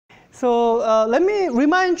So let me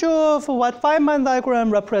remind you of what Feynman diagram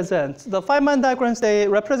represents. The Feynman diagrams, they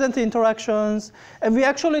represent the interactions. And we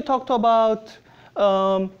actually talked about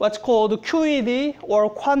what's called QED, or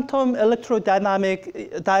quantum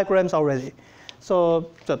electrodynamic diagrams already. So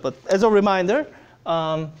but as a reminder,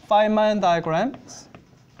 Feynman diagrams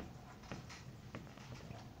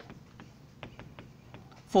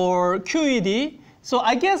for QED. So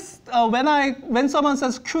I guess when someone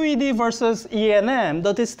says QED versus ENM,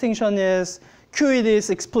 the distinction is QED is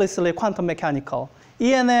explicitly quantum mechanical.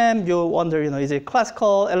 ENM, you wonder, is it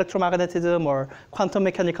classical electromagnetism or quantum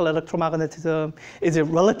mechanical electromagnetism? Is it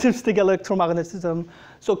relativistic electromagnetism?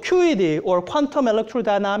 So QED, or quantum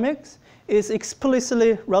electrodynamics, is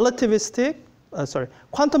explicitly relativistic,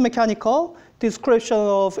 quantum mechanical description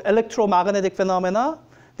of electromagnetic phenomena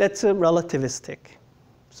that's relativistic.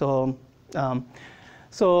 So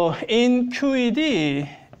in QED,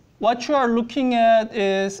 what you are looking at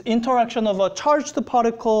is interaction of a charged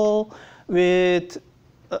particle with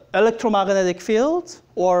electromagnetic fields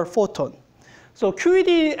or photon. So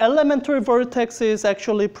QED elementary vortex is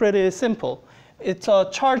actually pretty simple. It's a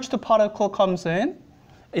charged particle comes in.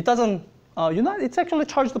 It doesn't, it's actually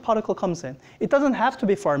charged particle comes in. It doesn't have to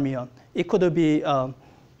be fermion. It could be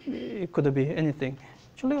anything.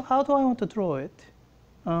 Actually, how do I want to draw it?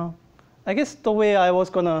 I guess the way I was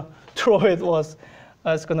gonna draw it was,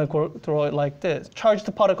 I was gonna draw it like this.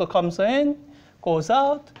 Charged particle comes in, goes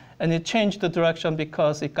out, and it changed the direction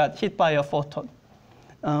because it got hit by a photon.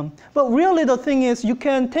 But really the thing is, you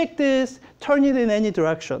can take this, turn it in any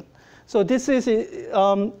direction. So this is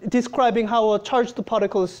describing how a charged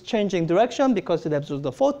particle is changing direction because it absorbs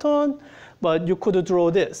the photon, but you could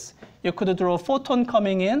draw this. You could draw a photon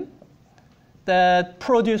coming in that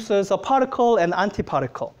produces a particle and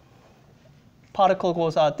antiparticle. Particle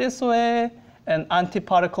goes out this way, and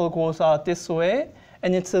antiparticle goes out this way,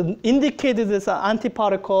 and it's indicated as an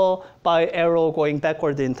antiparticle by arrow going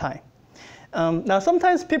backward in time. Now,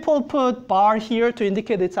 sometimes people put bar here to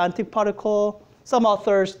indicate it's antiparticle. Some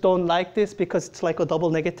authors don't like this because it's like a double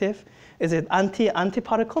negative. Is it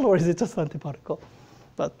antiparticle or is it just antiparticle?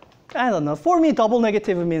 But I don't know. For me, double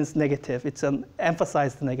negative means negative. It's an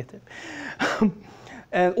emphasized negative.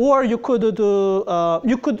 Or you could do,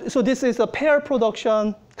 so this is a pair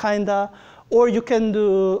production, kinda, or you can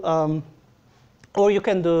do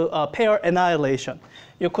pair annihilation.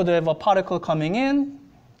 You could have a particle coming in,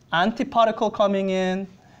 antiparticle coming in,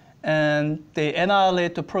 and they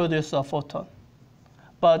annihilate to produce a photon.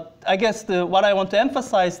 But I guess what I want to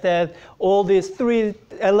emphasize that all these three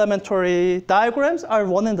elementary diagrams are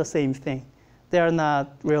one and the same thing. They are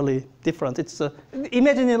not really different. It's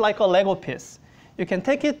imagine it like a Lego piece. You can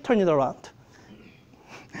take it, turn it around.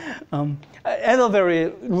 In a very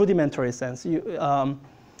rudimentary sense.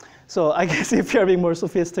 So I guess if you're being more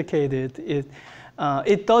sophisticated,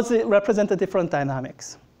 it does represent a different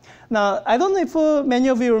dynamics. Now, I don't know if many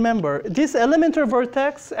of you remember, this elementary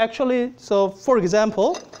vortex actually, so for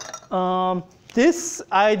example, this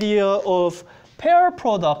idea of pair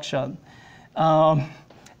production,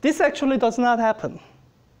 this actually does not happen.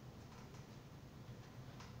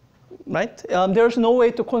 Right? There's no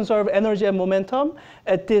way to conserve energy and momentum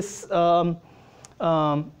at this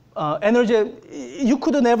energy. You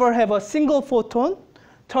could never have a single photon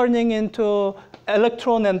turning into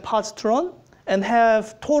electron and positron and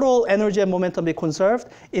have total energy and momentum be conserved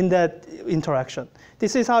in that interaction.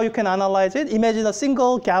 This is how you can analyze it. Imagine a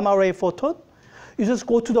single gamma ray photon. You just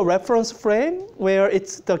go to the reference frame where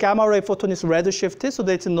the gamma ray photon is redshifted so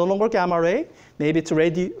that it's no longer gamma ray. Maybe it's a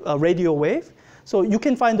radio wave. So you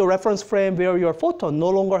can find the reference frame where your photon no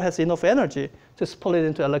longer has enough energy to split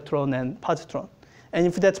into electron and positron. And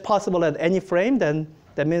if that's possible at any frame, then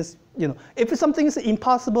that means, if something is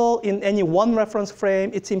impossible in any one reference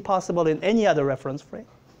frame, it's impossible in any other reference frame.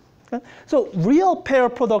 Okay? So real pair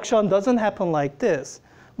production doesn't happen like this.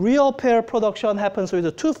 Real pair production happens with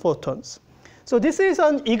the two photons. So this is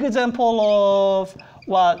an example of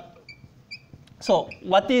what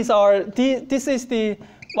these are. This is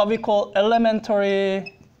what we call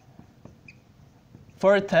elementary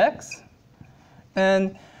vertex.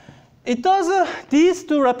 And it does, these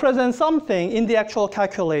do represent something in the actual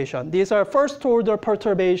calculation. These are first order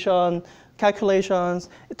perturbation calculations.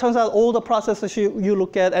 It turns out all the processes you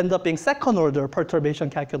look at end up being second order perturbation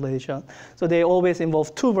calculation. So they always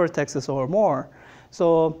involve two vertexes or more.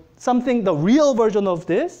 So the real version of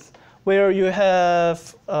this, where you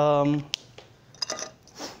have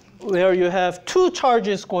two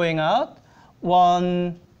charges going out,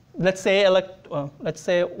 let's say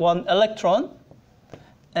one electron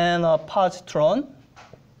and a positron.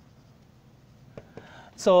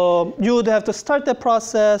 So you would have to start the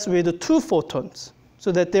process with 2 photons,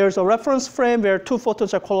 so that there's a reference frame where 2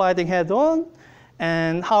 photons are colliding head-on,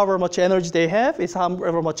 and however much energy they have is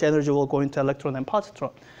however much energy will go into electron and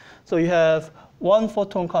positron. So you have 1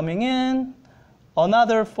 photon coming in,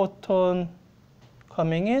 another photon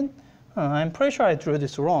coming in. I'm pretty sure I drew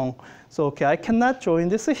this wrong. So okay, I cannot join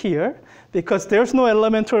this here because there's no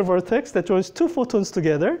elementary vertex that joins 2 photons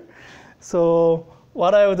together. So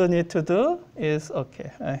what I would need to do is,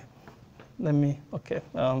 okay,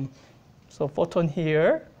 so photon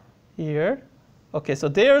here, here. Okay, so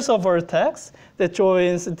there's a vertex that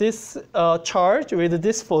joins this charge with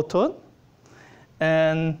this photon.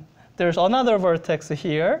 And there's another vertex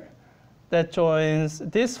here that joins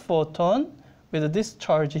this photon with this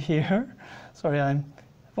charge here. Sorry, I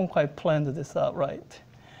haven't quite planned this out right.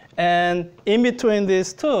 And in between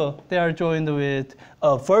these two, they are joined with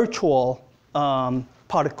a virtual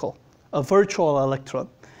particle, a virtual electron.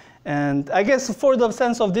 And I guess for the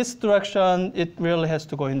sense of this direction, it really has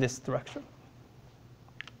to go in this direction.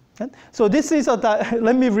 Okay? So this is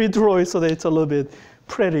let me redraw it so that it's a little bit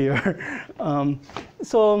prettier.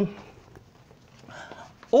 So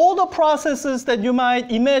all the processes that you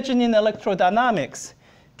might imagine in electrodynamics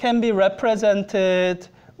can be represented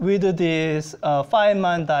with these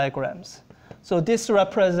Feynman diagrams. So this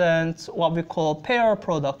represents what we call pair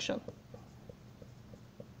production.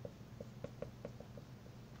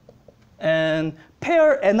 And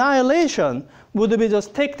pair annihilation would be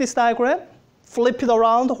just take this diagram, flip it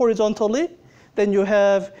around horizontally, then you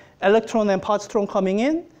have electron and positron coming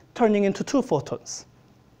in, turning into 2 photons.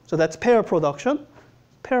 So that's pair production,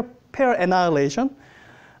 pair annihilation.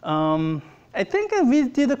 I think we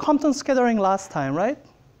did the Compton scattering last time, right?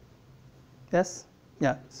 Yes?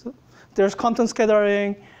 Yeah. So there's Compton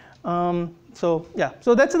scattering. So yeah,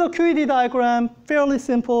 so that's the QED diagram, fairly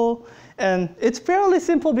simple. And it's fairly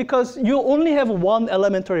simple because you only have 1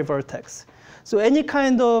 elementary vertex. So any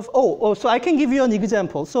kind of, so I can give you an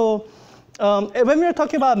example. So when we're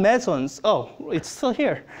talking about mesons, it's still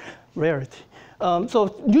here, rarity.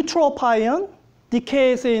 So neutral pion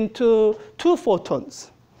decays into 2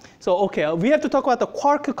 photons. So okay, we have to talk about the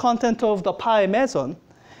quark content of the pi meson.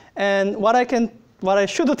 And what I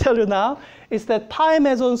should tell you now is that pi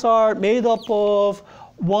mesons are made up of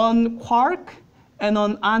 1 quark and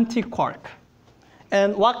an anti-quark.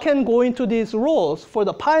 And what can go into these roles for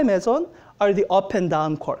the pi meson are the up and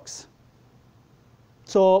down quarks.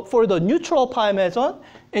 So for the neutral pi meson,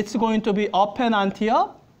 it's going to be up and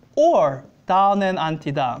anti-up or down and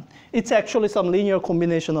anti-down. It's actually some linear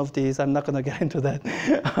combination of these. I'm not going to get into that.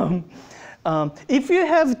 If you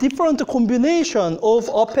have different combination of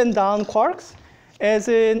up and down quarks, as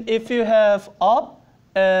in if you have up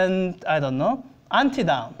and, I don't know,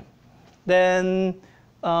 anti-down, then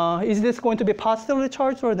is this going to be positively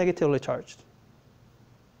charged or negatively charged?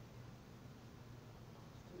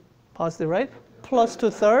 Positive, right? Plus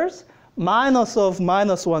 2/3, minus of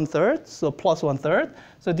minus 1/3, so plus 1/3.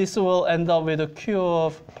 So this will end up with a Q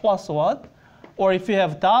of plus 1. Or if you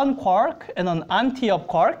have down quark and an anti-up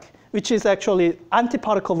quark, which is actually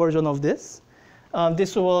antiparticle version of this,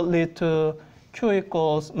 this will lead to Q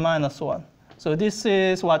equals minus 1. So this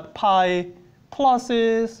is what pi plus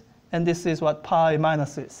is, and this is what pi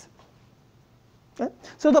minus is. Okay?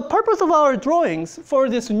 So the purpose of our drawings for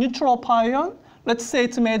this neutral pion, let's say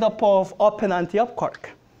it's made up of up and anti-up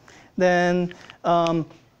quark. Then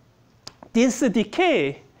this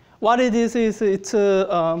decay, what it is it's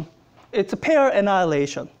a pair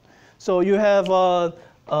annihilation. So you have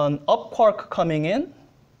an up quark coming in,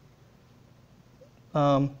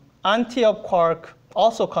 anti-up quark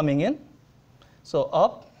also coming in. So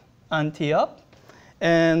up, anti-up,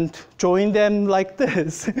 and join them like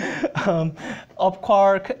this. Up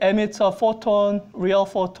quark emits a photon, real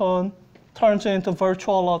photon, turns it into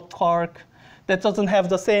virtual up quark that doesn't have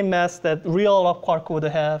the same mass that real up quark would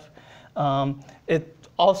have. It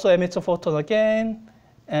also emits a photon again,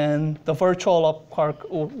 and the virtual up quark,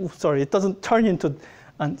 it doesn't turn into,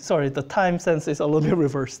 the time sense is a little bit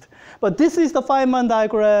reversed. But this is the Feynman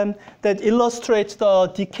diagram that illustrates the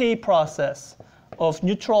decay process of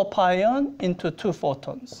neutral pion into 2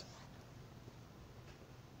 photons.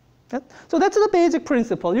 Okay? So that's the basic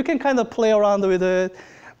principle. You can kind of play around with it,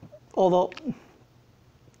 although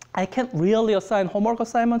I can't really assign homework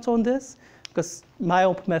assignments on this because my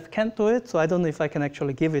open math can't do it, so I don't know if I can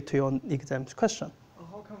actually give it to you on exam question.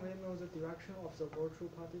 How can we know the direction of the virtual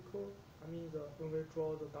particle? I mean, when we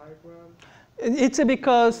draw the diagram? It's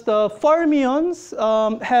because the fermions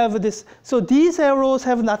have this, so these arrows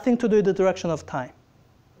have nothing to do with the direction of time.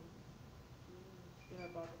 Yeah,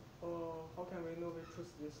 but how can we know we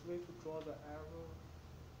choose this way to draw the arrow?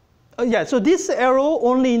 Yeah, so this arrow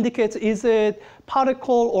only indicates is it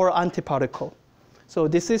particle or antiparticle. So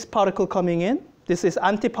this is particle coming in. This is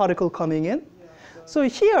antiparticle coming in. So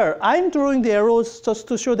here, I'm drawing the arrows just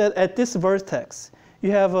to show that at this vertex,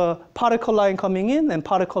 you have a particle line coming in and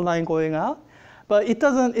particle line going out. But it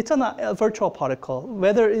doesn't, it's a virtual particle.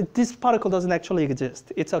 This particle doesn't actually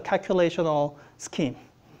exist. It's a calculational scheme.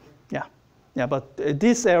 Yeah. Yeah, but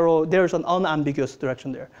this arrow, there's an unambiguous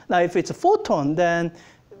direction there. Now, if it's a photon, then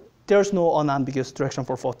there's no unambiguous direction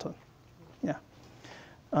for photon. Yeah.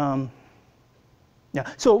 Yeah.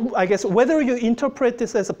 So I guess whether you interpret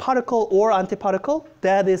this as a particle or antiparticle,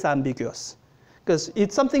 that is ambiguous. Because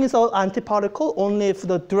something is an antiparticle only if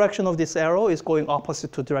the direction of this arrow is going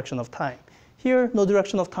opposite to direction of time. Here, no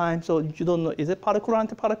direction of time, so you don't know, is it particle or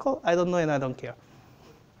antiparticle? I don't know and I don't care.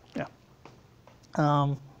 Yeah.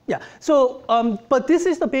 Yeah, so, but this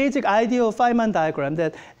is the basic idea of Feynman diagram,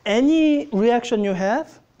 that any reaction you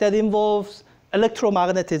have that involves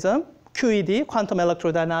electromagnetism, QED, quantum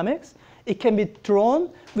electrodynamics, it can be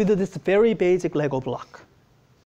drawn with this very basic Lego block.